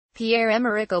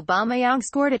Pierre-Emerick Aubameyang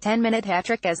scored a 10-minute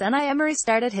hat-trick as Unai Emery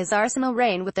started his Arsenal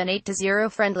reign with an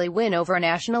 8-0 friendly win over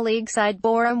National League side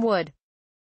Boreham Wood.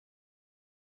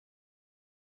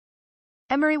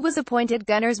 Emery was appointed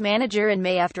Gunners manager in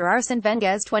May after Arsene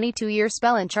Wenger's 22-year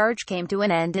spell in charge came to an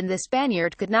end, and the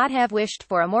Spaniard could not have wished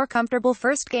for a more comfortable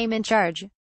first game in charge.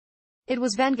 It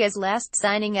was Wenger's last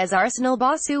signing as Arsenal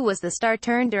boss who was the star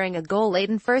turn during a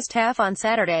goal-laden first half on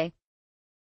Saturday.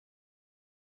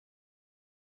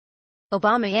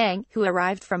 Aubameyang, who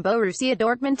arrived from Borussia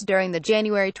Dortmund during the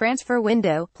January transfer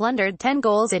window, plundered 10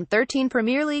 goals in 13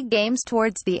 Premier League games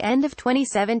towards the end of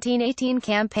 2017-18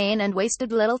 campaign and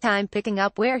wasted little time picking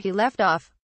up where he left off.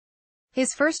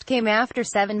 His first came after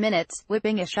 7 minutes,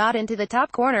 whipping a shot into the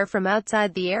top corner from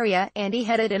outside the area, and he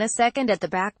headed in a second at the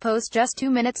back post just 2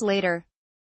 minutes later.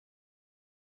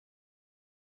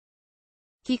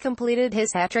 He completed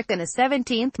his hat-trick in the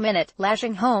 17th minute,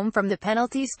 lashing home from the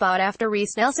penalty spot after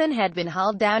Reiss Nelson had been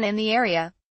hauled down in the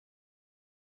area.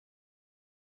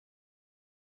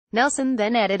 Nelson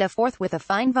then added a fourth with a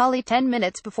fine volley 10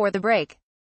 minutes before the break.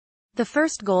 The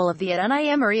first goal of the Unai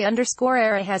Emery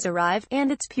 _era has arrived,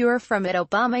 and it's pure from it.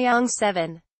 Aubameyang's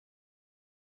 7.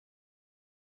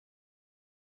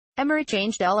 Emery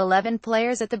changed all 11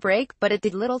 players at the break, but it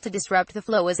did little to disrupt the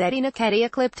flow as Eddie Nketiah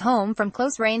clipped home from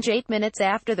close range 8 minutes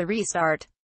after the restart.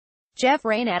 Jeff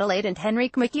Rain Adelaide and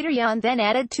Henrik Mkhitaryan then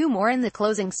added 2 more in the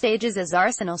closing stages as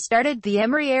Arsenal started the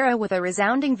Emery era with a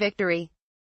resounding victory.